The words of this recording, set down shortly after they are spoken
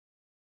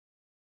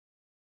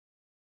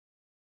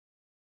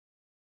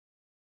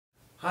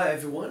Hi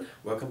everyone,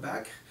 welcome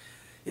back.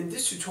 In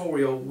this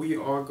tutorial we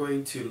are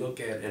going to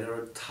look at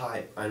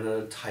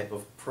another type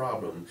of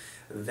problem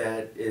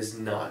that is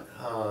not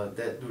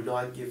that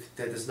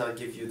does not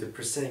give you the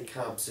percent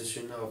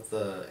composition of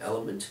the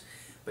element,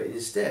 but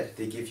instead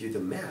they give you the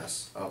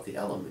mass of the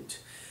element.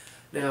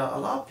 Now a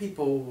lot of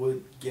people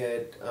would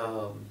get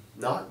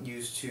not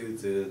used to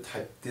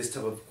this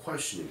type of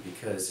questioning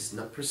because it's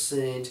not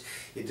percent,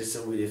 it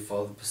doesn't really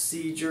follow the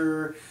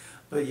procedure.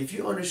 But if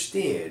you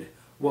understand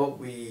what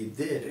we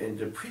did in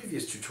the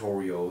previous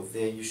tutorial,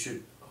 then you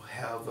should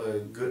have a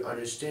good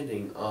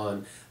understanding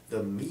on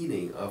the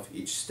meaning of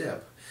each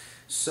step.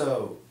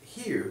 So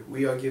here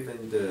we are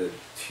given the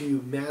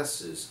two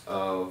masses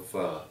of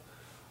the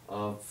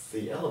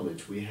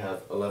element. We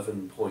have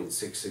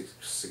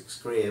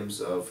 11.666 grams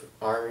of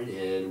iron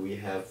and we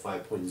have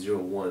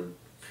 5.01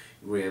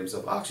 grams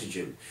of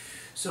oxygen.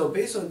 So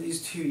based on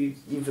these two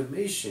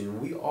information,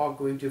 we are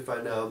going to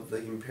find out the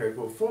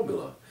empirical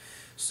formula.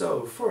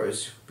 So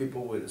first,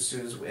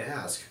 students would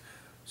ask,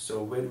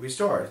 so where do we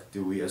start?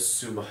 Do we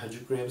assume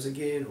 100 grams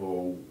again,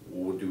 or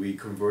do we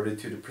convert it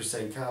to the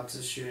percent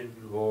composition,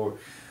 or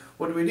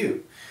what do we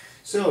do?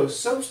 So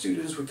some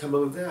students would come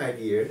up with the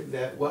idea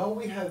that, well,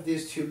 we have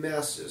these two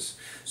masses.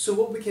 So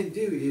what we can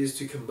do is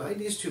to combine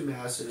these two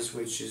masses,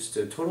 which is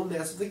the total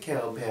mass of the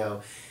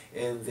compound,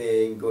 and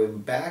then going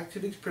back to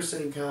the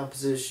percent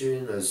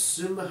composition,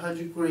 assume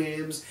 100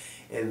 grams,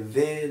 and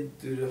then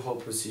do the whole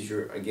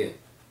procedure again.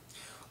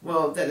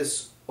 Well, that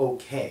is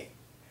okay,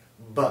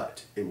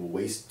 but it will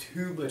waste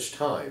too much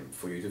time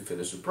for you to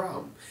finish the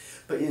problem.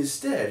 But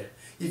instead,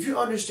 if you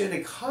understand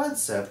the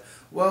concept,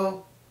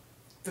 well,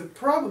 the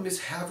problem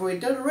is halfway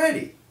done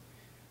already.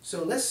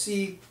 So let's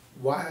see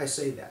why I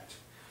say that.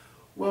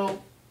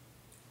 Well,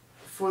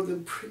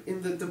 in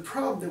the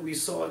problem that we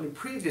saw in the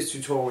previous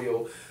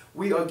tutorial,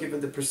 we are given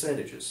the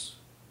percentages.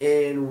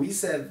 And we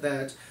said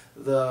that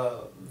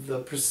the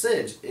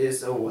percent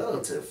is a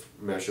relative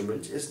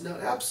measurement, it's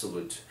not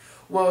absolute.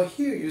 Well,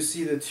 here you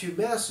see the two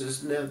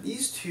masses. Now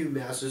these two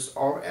masses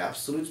are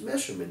absolute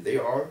measurement. They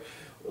are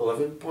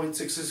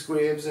 11.66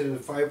 grams and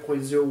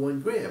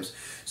 5.01 grams.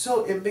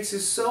 So it makes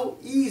it so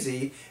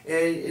easy,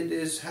 and it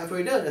is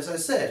halfway done, as I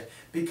said,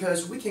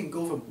 because we can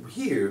go from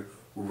here,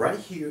 right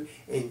here,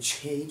 and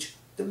change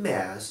the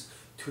mass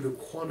to the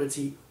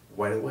quantity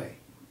right away.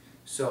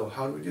 So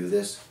how do we do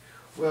this?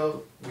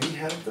 Well, we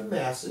have the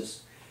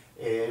masses,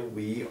 and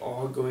we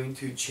are going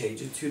to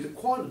change it to the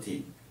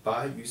quantity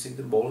by using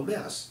the molar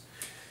mass.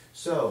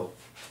 So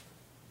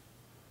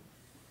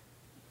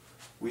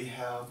we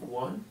have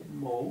 1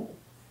 mole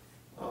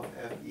of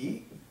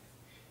Fe,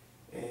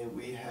 and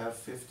we have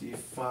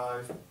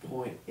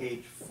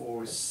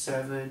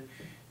 55.847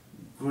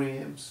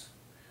 grams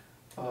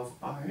of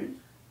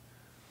iron,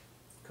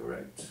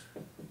 correct?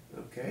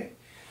 Okay,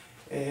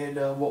 and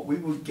what we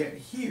will get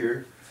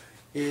here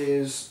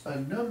is a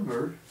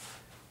number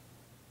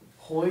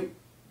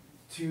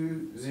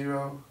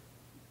 0.209.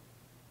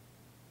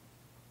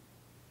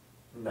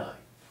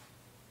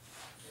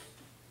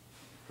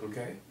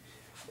 Okay,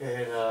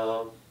 and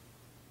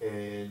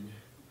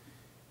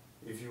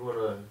if you want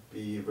to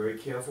be very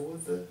careful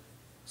with the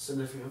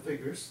significant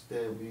figures,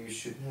 then we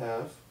should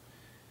have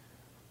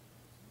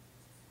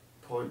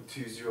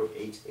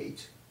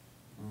 0.2088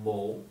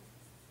 mole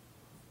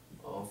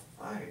of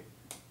iron.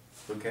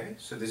 Okay,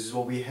 so this is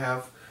what we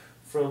have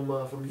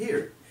from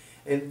here,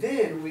 and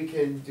then we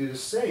can do the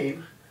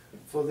same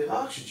for the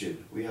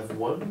oxygen. We have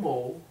 1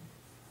 mole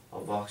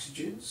of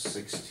oxygen,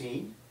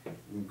 16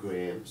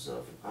 grams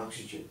of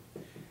oxygen,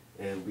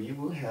 and we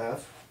will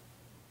have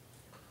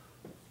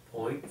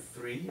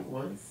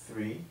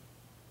 0.3131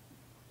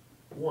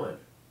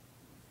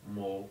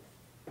 mole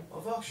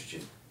of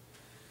oxygen.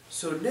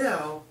 So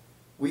now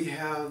we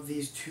have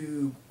these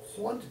two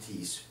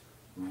quantities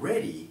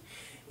ready,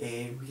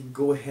 and we can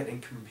go ahead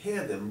and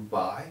compare them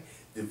by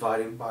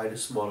dividing by the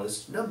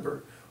smallest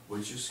number,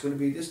 which is going to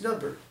be this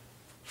number.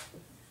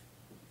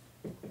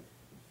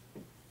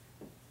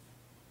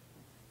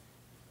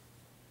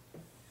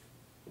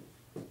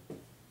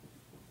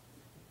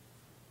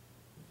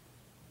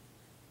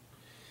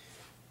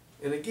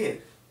 And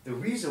again, the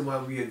reason why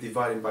we are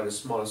dividing by the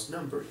smallest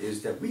number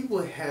is that we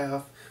would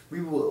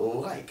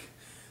like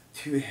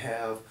to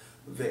have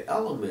the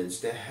elements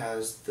that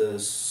has the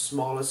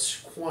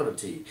smallest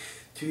quantity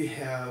to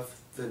have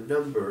the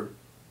number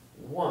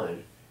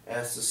 1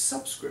 as the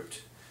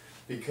subscript,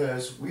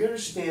 because we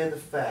understand the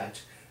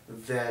fact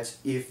that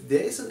if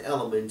there is an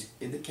element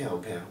in the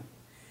compound,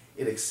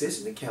 it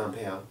exists in the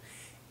compound,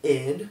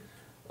 and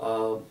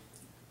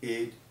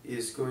it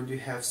is going to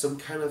have some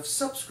kind of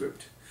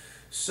subscript.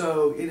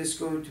 So it is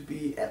going to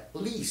be at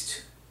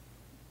least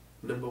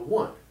number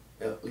 1.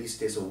 At least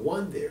there's a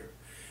 1 there.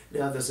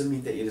 Now it doesn't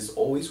mean that it is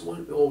always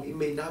 1, or it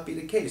may not be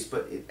the case,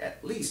 but it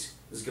at least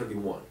is going to be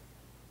 1.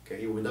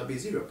 Okay, it will not be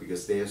 0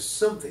 because there's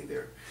something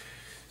there.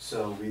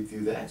 So we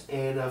do that,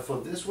 and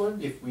for this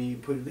one, if we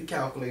put in the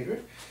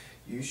calculator,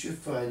 you should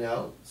find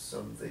out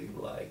something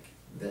like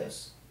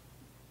this.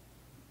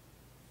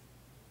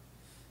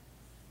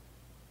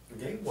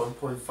 Okay,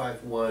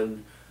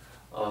 1.51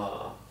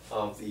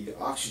 of the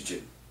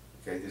oxygen.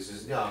 Okay, this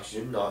is the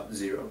oxygen, not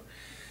 0.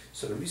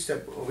 So let me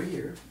step over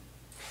here.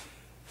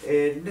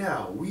 And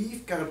now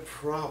we've got a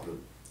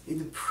problem. In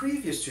the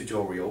previous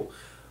tutorial,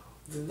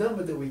 the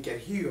number that we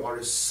get here are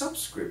the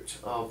subscript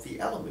of the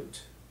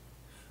element.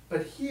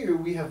 But here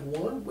we have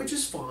 1, which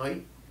is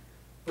fine,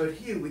 but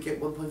here we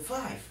get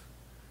 1.5.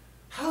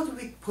 How do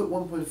we put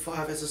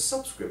 1.5 as a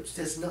subscript?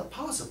 That's not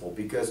possible,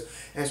 because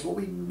as what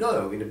we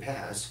know in the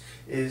past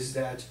is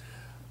that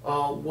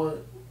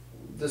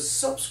the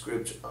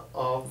subscript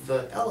of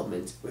the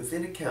element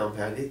within a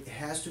compound, it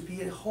has to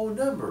be a whole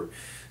number.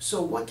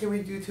 So what can we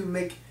do to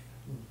make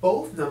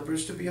both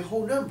numbers to be a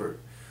whole number?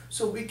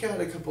 So we got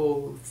a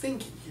couple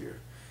thinking here.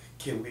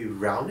 Can we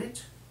round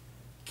it?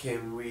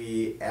 Can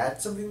we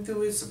add something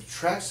to it,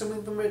 subtract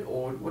something from it,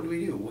 or what do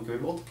we do? Can we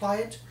multiply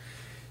it?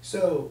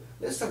 So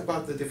let's talk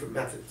about the different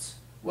methods.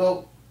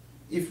 Well,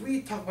 if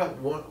we talk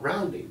about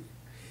rounding,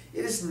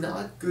 it is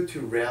not good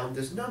to round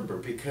this number,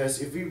 because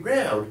if we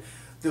round,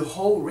 the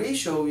whole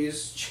ratio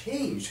is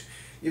changed.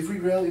 If we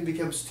round, it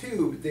becomes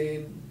 2,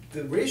 then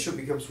the ratio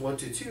becomes 1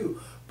 to 2.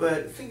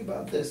 But think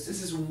about this.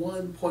 This is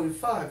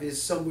 1.5,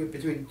 is somewhere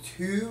between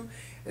 2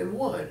 and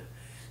 1.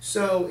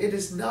 So it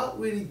is not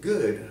really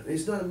good.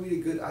 It's not a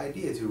really good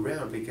idea to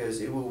round,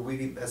 because it will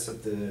really mess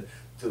up the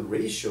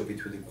ratio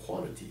between the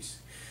quantities.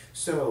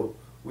 So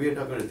we are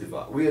not going to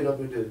divide. We are not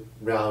going to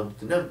round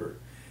the number.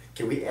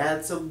 Can we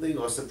add something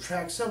or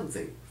subtract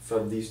something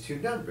from these two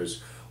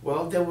numbers?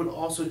 Well, that would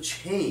also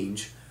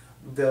change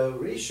the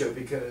ratio,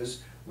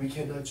 because we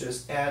cannot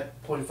just add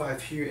 0.5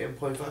 here and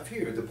 0.5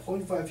 here. The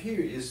 0.5 here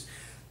is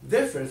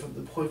different from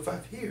the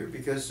 0.5 here,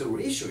 because the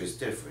ratio is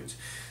different.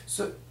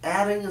 So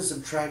adding and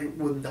subtracting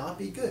would not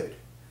be good.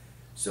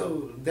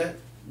 So then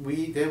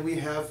we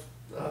have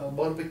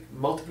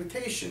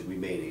multiplication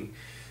remaining.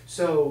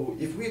 So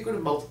if we're going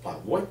to multiply,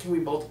 what can we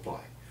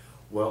multiply?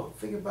 Well,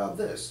 think about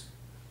this.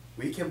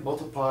 We can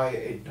multiply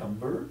a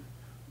number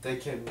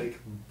that can make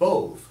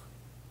both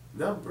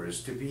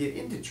numbers to be an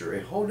integer,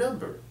 a whole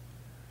number.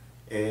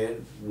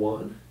 And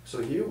 1,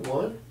 so here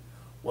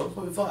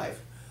 1.5.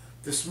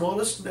 The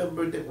smallest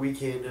number that we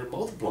can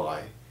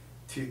multiply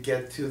to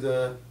get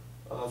to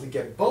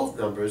both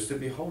numbers to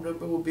be a whole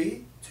number will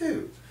be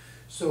 2.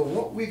 So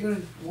what we are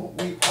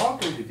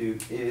going to do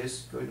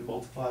is going to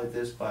multiply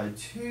this by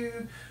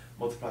 2,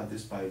 multiply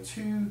this by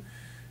 2.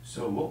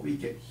 So what we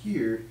get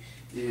here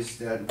is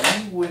that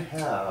we would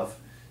have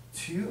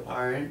 2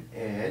 iron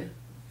and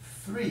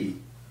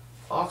 3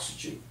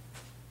 oxygen.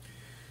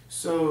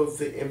 So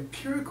the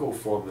empirical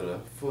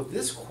formula for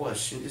this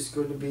question is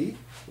going to be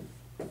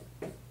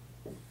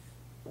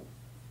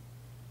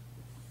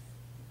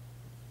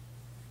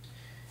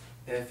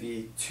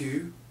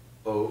Fe2O3.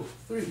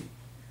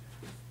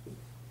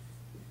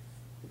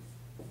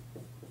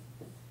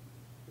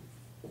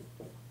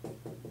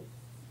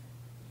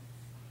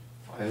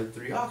 Iron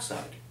 3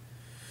 oxide.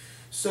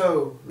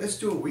 So let's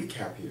do a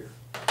recap here.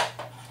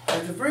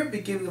 At the very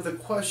beginning of the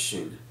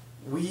question,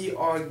 we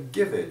are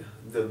given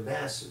the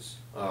masses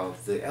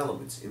of the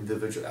elements,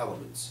 individual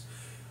elements.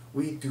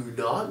 We do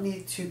not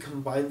need to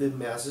combine the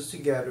masses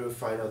together to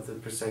find out the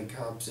percent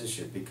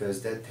composition,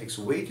 because that takes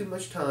way too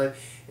much time,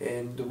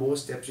 and the more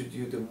steps you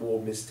do, the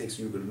more mistakes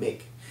you're going to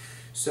make.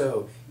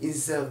 So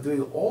instead of doing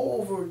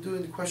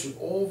the question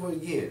over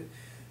again,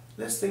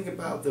 let's think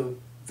about the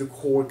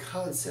core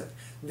concept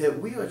that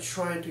we are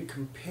trying to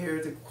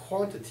compare the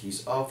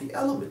quantities of the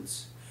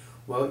elements.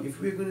 Well, if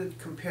we're going to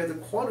compare the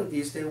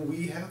quantities, then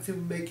we have to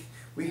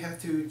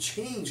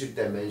change the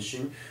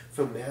dimension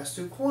from mass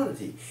to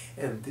quantity,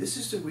 and this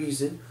is the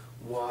reason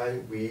why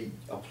we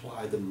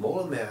apply the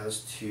molar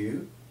mass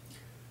to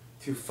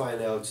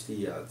find out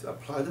the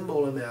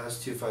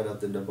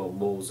number of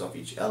moles of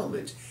each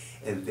element,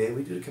 and then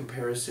we do the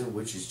comparison,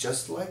 which is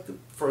just like the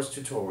first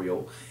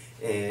tutorial,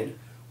 and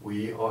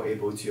we are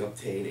able to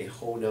obtain a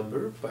whole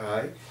number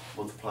by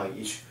multiplying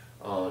each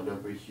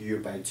number here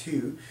by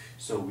 2.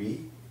 So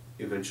we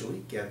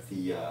eventually get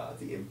the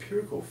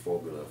empirical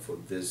formula for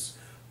this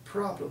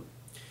problem.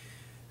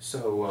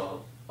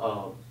 So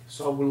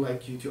so I would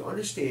like you to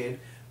understand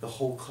the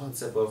whole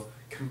concept of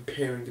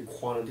comparing the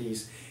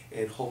quantities,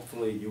 and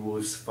hopefully you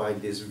will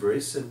find this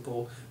very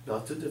simple,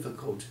 not too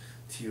difficult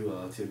to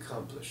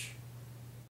accomplish.